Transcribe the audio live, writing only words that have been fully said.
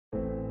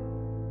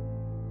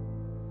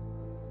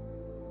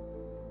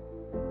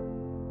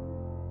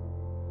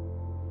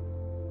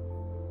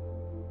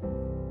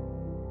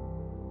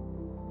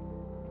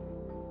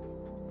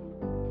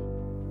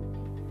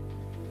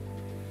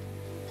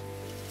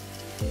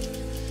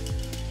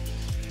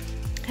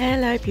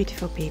Hello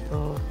beautiful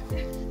people.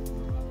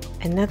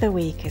 Another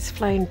week has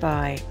flown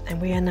by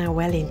and we are now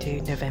well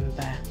into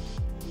November.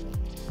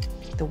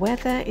 The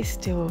weather is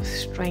still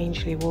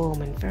strangely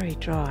warm and very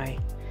dry,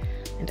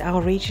 and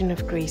our region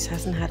of Greece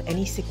hasn't had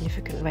any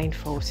significant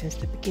rainfall since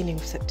the beginning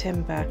of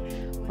September,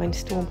 when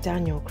Storm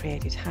Daniel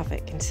created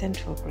havoc in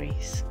central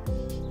Greece.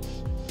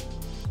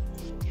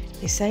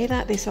 They say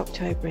that this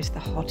October is the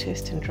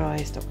hottest and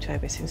driest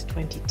October since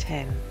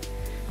 2010,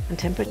 and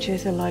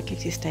temperatures are likely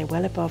to stay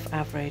well above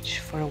average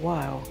for a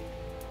while.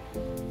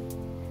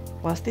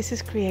 Whilst this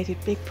has created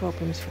big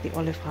problems for the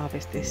olive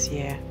harvest this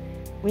year,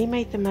 we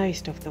made the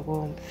most of the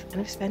warmth and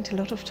have spent a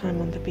lot of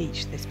time on the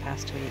beach this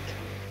past week.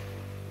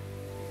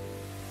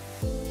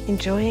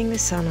 Enjoying the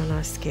sun on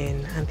our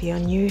skin and the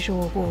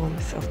unusual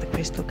warmth of the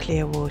crystal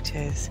clear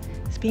waters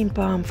has been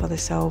balm for the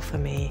soul for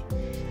me,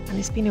 and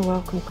it's been a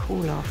welcome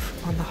cool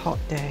off on the hot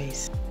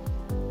days.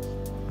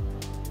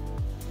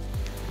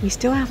 We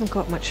still haven't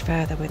got much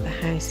further with the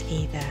house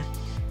either,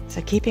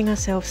 so keeping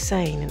ourselves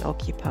sane and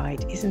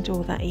occupied isn't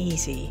all that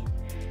easy.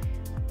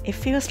 It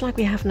feels like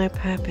we have no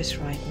purpose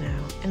right now,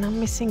 and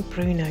I'm missing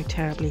Bruno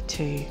terribly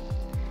too.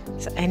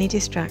 So any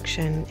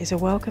distraction is a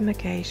welcome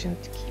occasion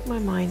to keep my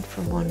mind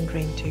from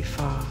wandering too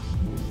far.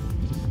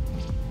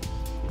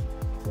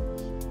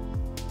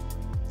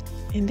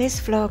 In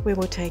this vlog we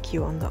will take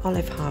you on the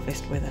olive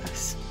harvest with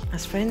us,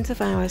 as friends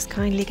of ours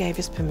kindly gave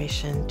us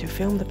permission to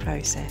film the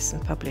process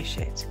and publish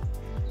it.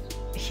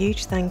 A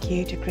huge thank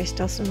you to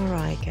Christos and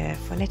Marika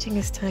for letting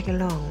us tag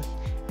along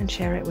and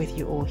share it with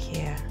you all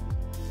here.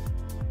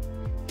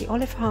 The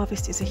olive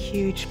harvest is a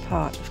huge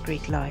part of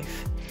Greek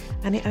life,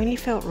 and it only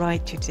felt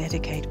right to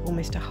dedicate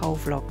almost a whole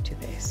vlog to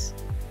this.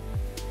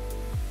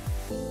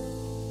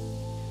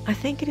 I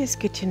think it is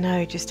good to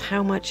know just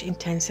how much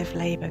intensive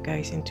labour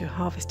goes into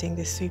harvesting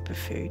this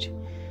superfood,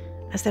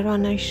 as there are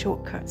no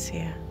shortcuts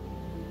here.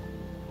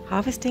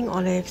 Harvesting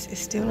olives is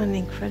still an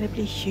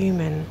incredibly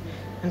human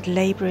and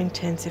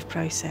labour-intensive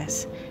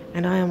process,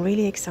 and I am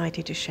really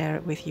excited to share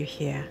it with you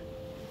here.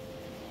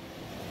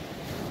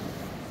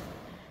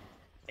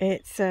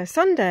 It's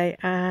Sunday,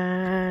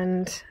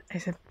 and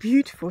it's a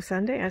beautiful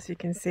Sunday, as you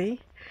can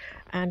see,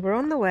 and we're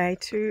on the way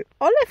to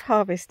olive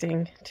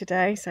harvesting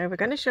today. So we're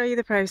going to show you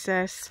the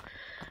process,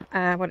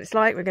 what it's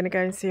like. We're going to go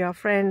and see our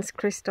friends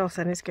Christos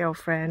and his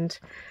girlfriend,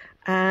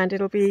 and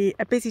it'll be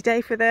a busy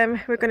day for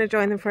them. We're going to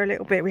join them for a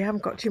little bit. We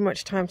haven't got too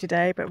much time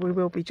today, but we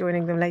will be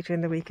joining them later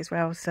in the week as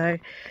well. So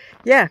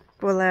yeah,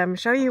 we'll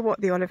show you what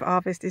the olive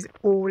harvest is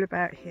all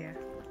about here.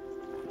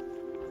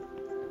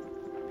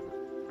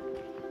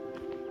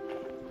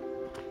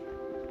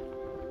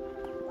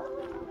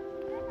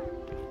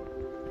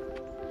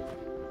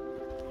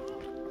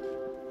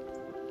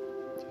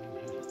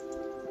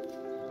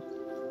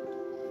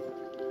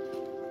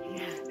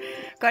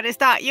 Got to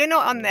start. You're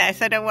not on there,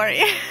 so don't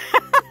worry.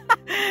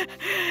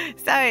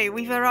 So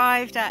we've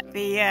arrived at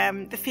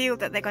the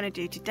field that they're going to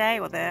do today,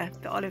 or the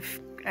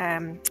olive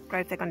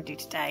grove they're going to do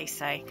today.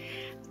 So,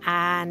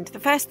 and the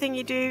first thing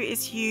you do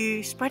is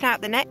you spread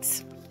out the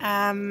nets,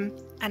 and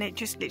it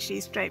just literally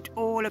is draped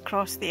all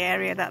across the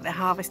area that they're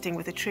harvesting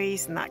with the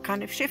trees, and that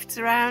kind of shifts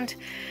around.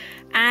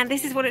 And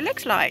this is what it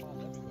looks like.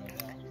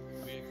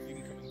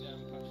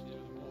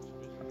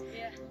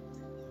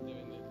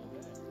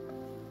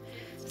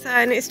 So,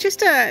 and it's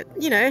just a,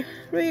 you know,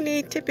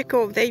 really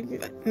typical,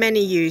 many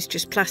use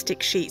just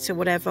plastic sheets or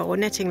whatever, or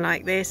netting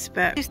like this,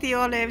 but just the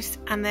olives,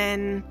 and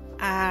then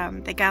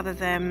they gather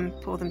them,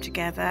 pour them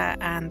together,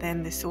 and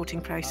then the sorting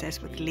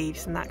process with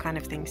leaves and that kind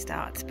of thing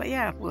starts. But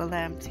yeah, we'll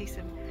see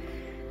some.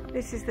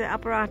 This is the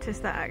apparatus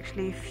that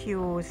actually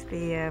fuels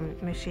the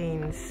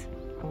machines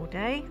all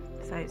day.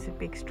 So it's a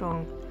big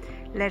strong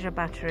leisure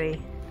battery,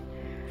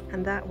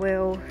 and that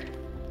will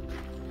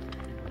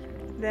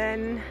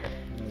then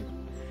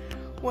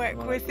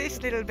work with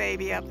this little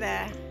baby up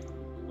there.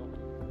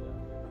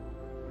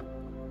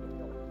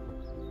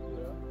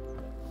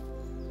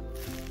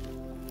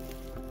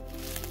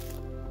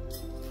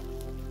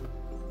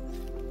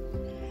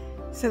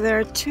 So there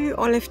are two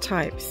olive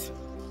types.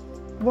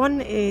 One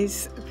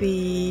is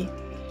the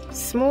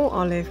small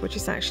olive, which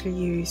is actually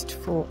used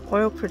for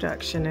oil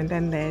production, and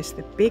then there's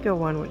the bigger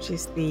one, which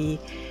is the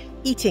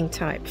eating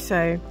type.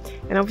 So,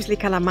 and obviously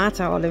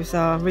Kalamata olives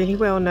are really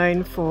well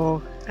known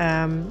for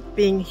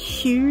being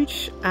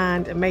huge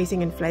and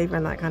amazing in flavour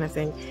and that kind of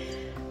thing.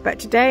 But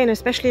today, and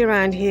especially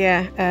around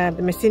here,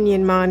 the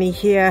Messinian Mani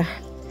here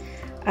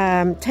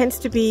tends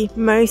to be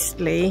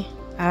mostly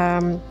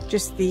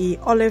just the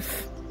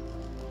olive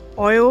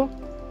oil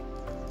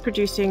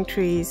producing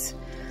trees.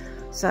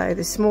 So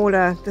the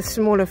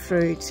smaller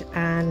fruit,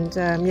 and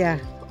yeah,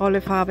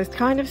 olive harvest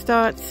kind of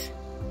starts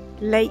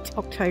late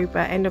October,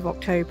 end of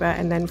October,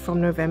 and then from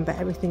November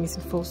everything is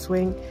in full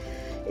swing.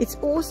 It's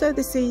also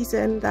the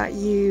season that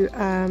you're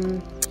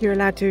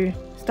allowed to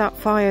start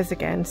fires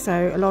again,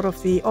 so a lot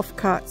of the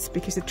offcuts,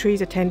 because the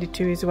trees are tended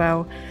to as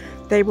well,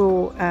 they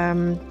will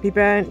be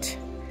burnt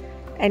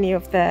any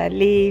of the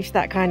leaves,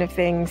 that kind of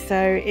thing.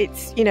 So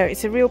it's, you know,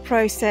 it's a real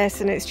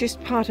process, and it's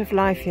just part of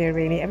life here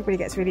really. Everybody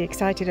gets really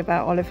excited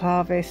about olive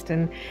harvest,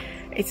 and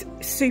it's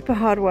super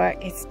hard work.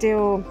 It's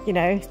still, you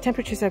know,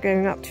 temperatures are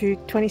going up to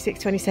 26,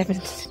 27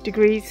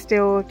 degrees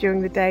still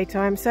during the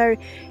daytime, so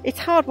it's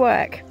hard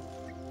work.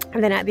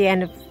 And then at the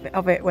end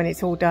of it, when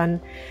it's all done,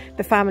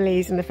 the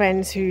families and the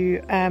friends who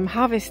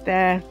harvest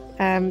their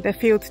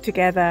fields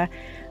together,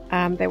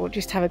 they will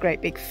just have a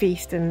great big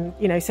feast and,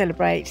 you know,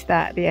 celebrate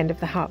that the end of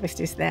the harvest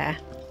is there.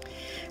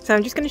 So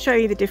I'm just going to show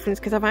you the difference,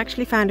 because I've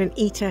actually found an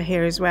eater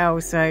here as well,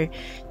 so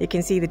you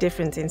can see the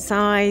difference in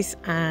size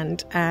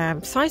and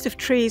size of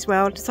tree as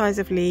well, size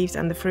of leaves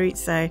and the fruit.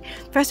 So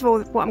first of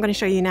all, what I'm going to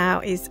show you now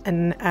is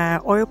an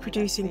oil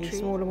producing tree,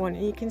 smaller one,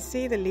 and you can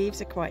see the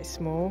leaves are quite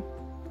small.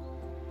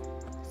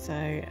 So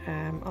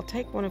I'll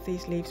take one of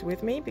these leaves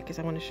with me because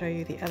I want to show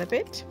you the other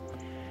bit.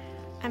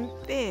 And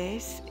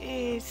this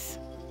is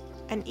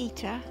an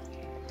eater,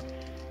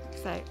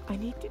 so I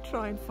need to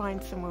try and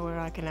find somewhere where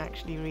I can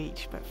actually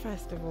reach. But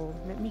first of all,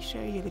 let me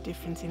show you the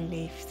difference in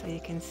leaf, so you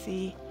can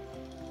see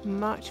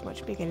much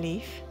bigger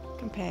leaf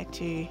compared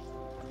to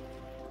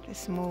the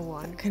small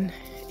one. I can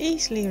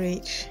easily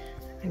reach,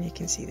 and you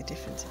can see the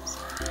differences.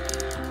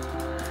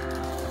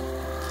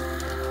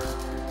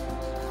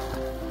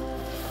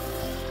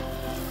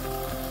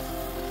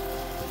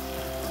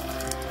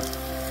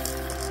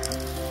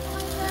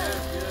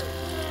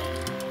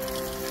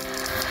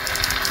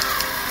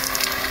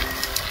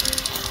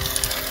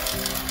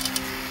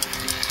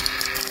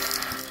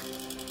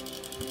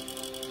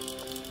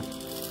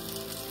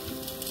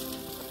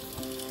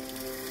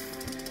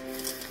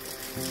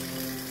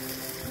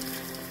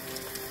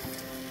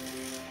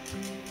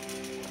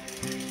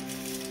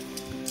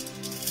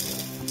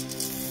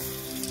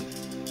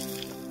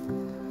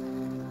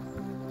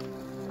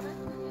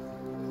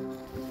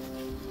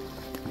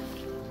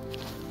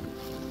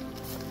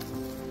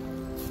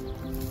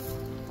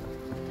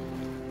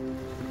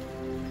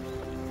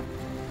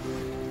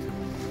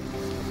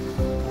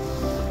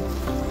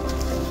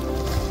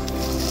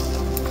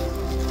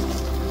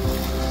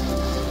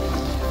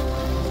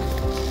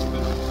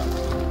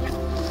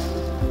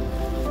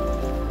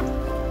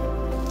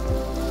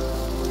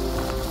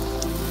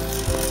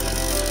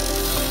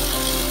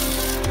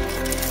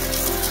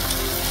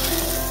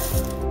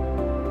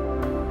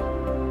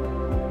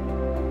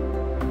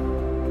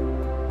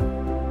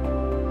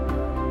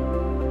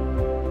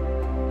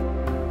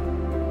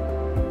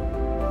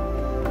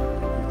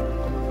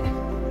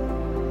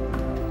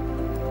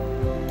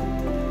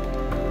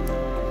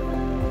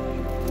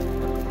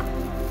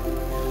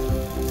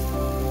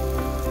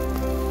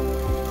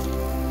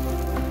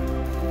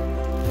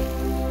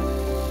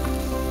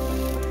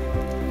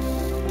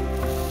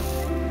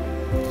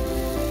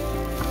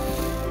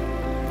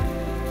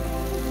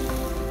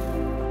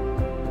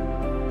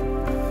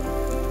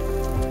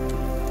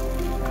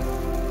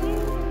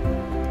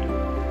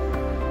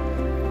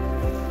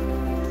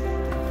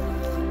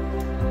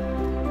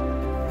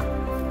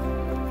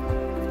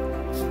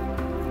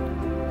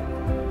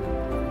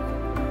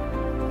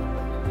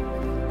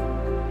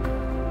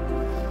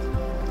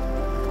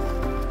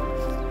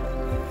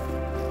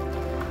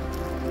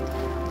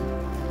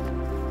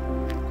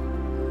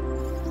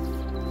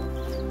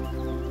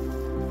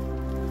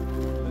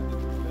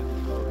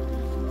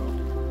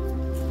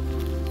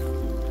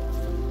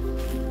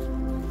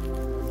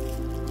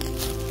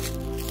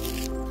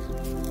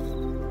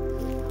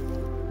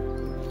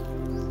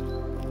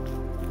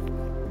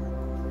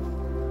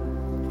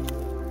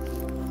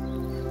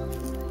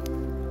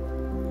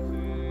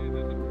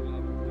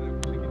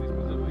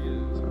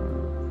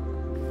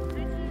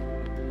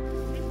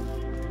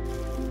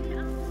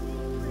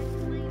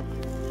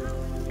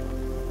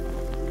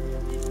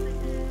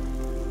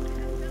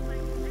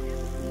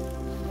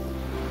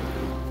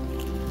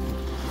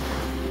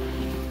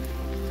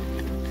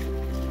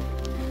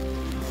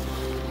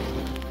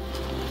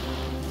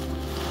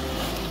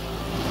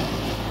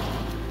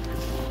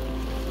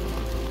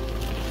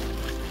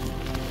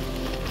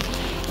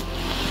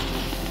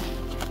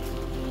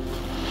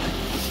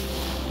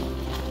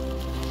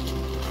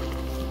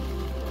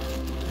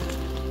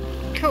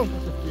 Cool.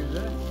 There's a few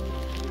there.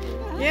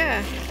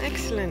 Yeah,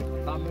 excellent.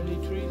 How many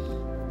trees?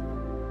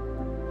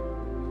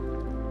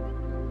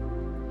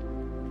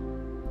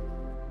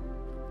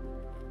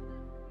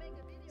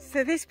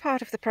 So this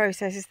part of the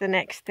process is the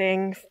next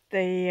thing.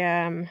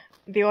 The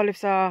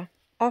olives are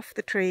off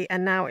the tree,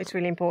 and now it's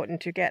really important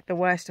to get the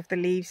worst of the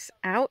leaves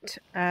out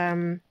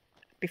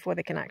before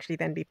they can actually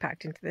then be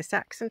packed into the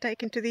sacks and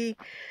taken to the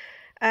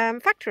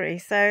factory.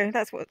 So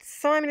that's what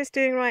Simon is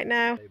doing right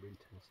now.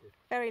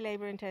 Very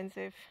labour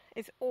intensive.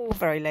 It's all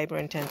very labour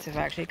intensive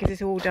actually, because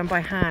it's all done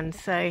by hand.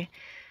 So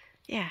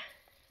yeah.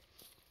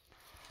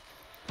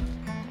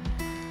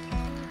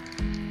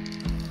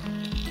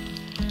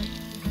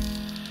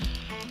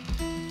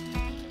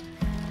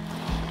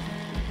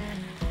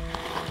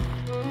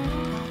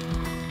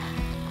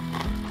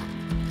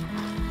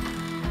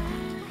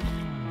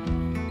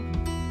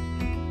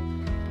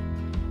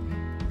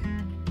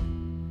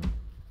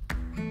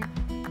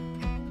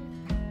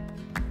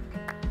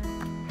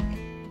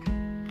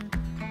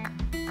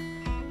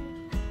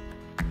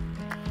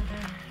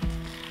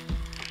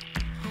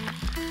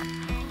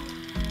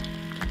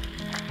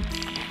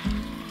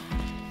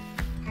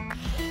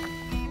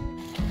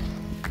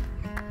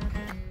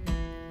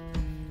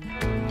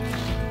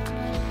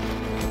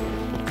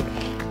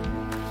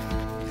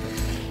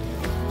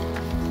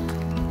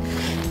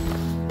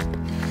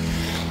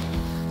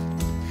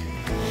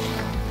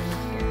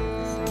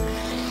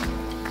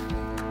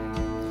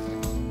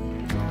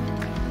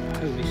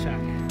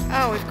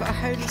 Oh, we've got a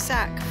holy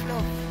sack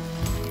fluff.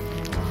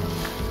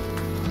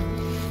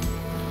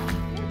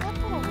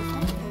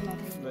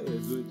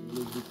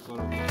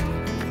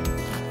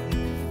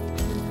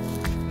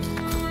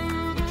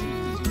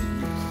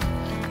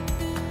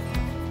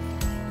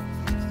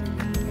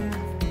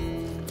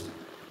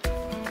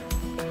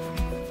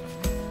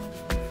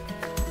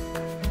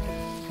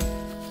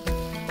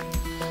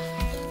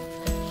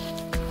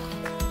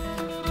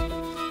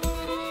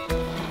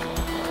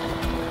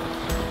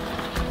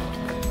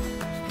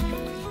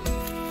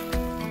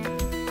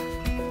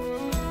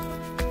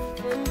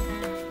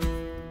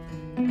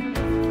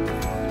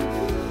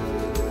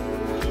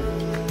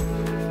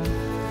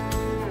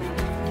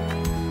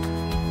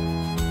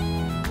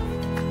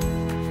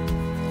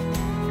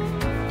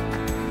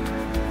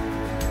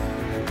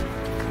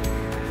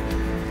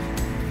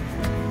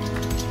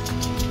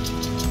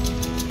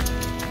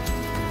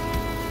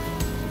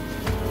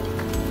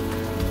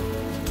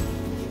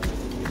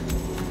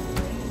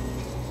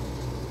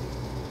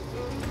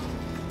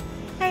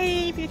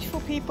 Hey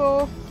beautiful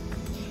people,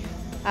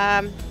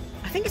 I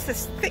think it's the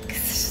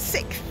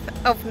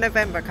 6th of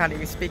November, I can't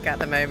even speak at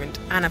the moment,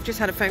 and I've just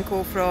had a phone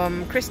call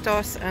from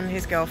Christos and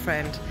his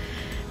girlfriend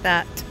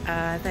that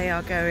they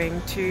are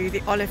going to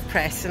the olive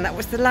press, and that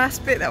was the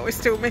last bit that was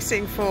still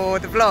missing for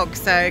the vlog,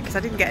 so because I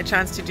didn't get a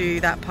chance to do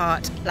that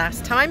part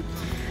last time.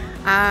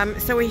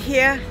 So we're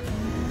here,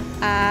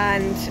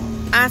 and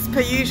as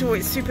per usual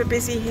it's super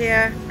busy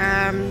here.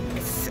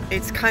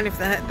 It's kind of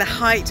the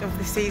height of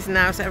the season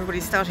now, so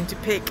everybody's starting to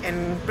pick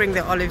and bring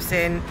their olives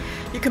in.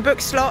 You can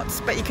book slots,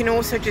 but you can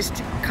also just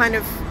kind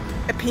of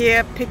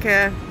appear, pick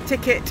a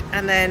ticket,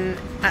 and then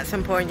at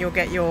some point you'll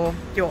get your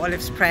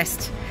olives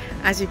pressed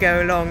as you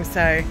go along.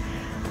 So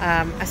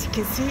as you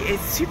can see,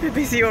 it's super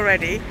busy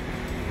already.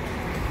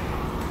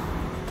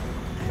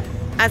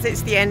 As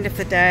it's the end of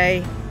the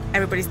day,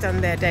 everybody's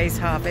done their day's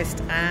harvest,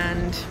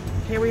 and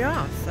here we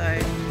are. So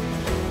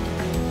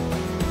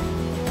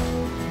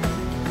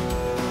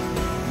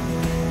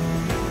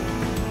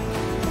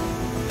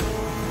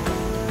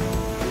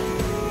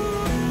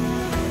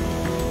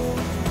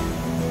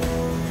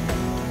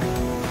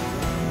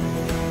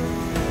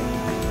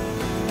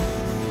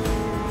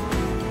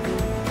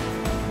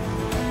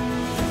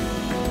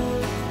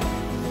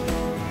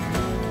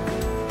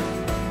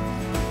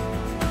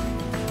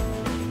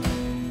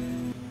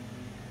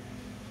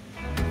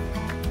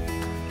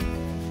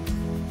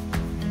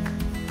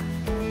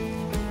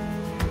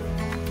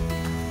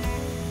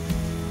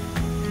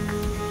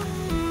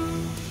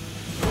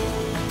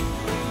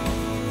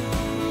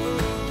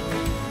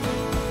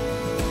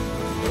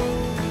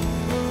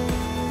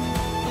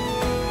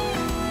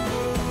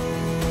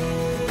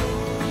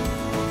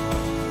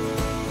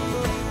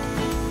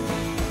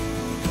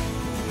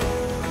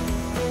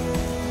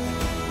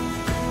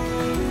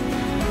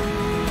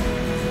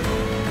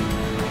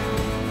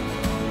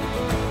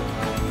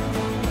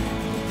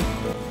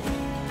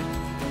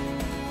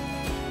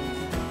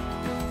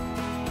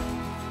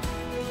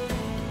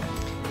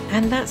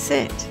and that's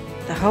it.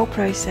 The whole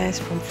process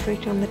from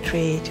fruit on the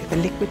tree to the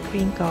liquid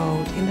green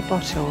gold in the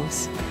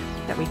bottles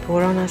that we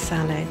pour on our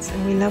salads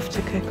and we love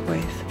to cook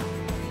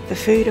with. The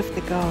food of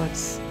the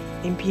gods,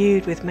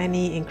 imbued with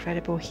many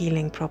incredible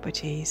healing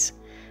properties.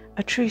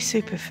 A true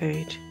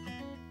superfood.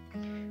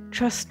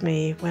 Trust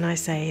me when I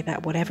say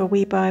that whatever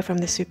we buy from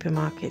the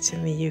supermarkets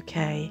in the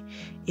UK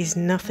is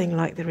nothing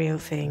like the real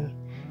thing,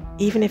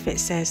 even if it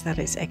says that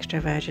it's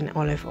extra virgin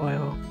olive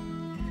oil.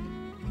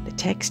 The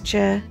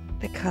texture,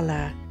 the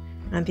colour,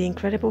 and the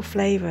incredible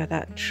flavour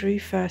that true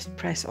first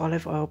press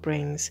olive oil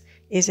brings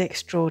is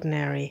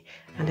extraordinary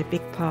and a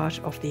big part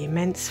of the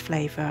immense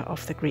flavour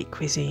of the Greek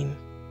cuisine.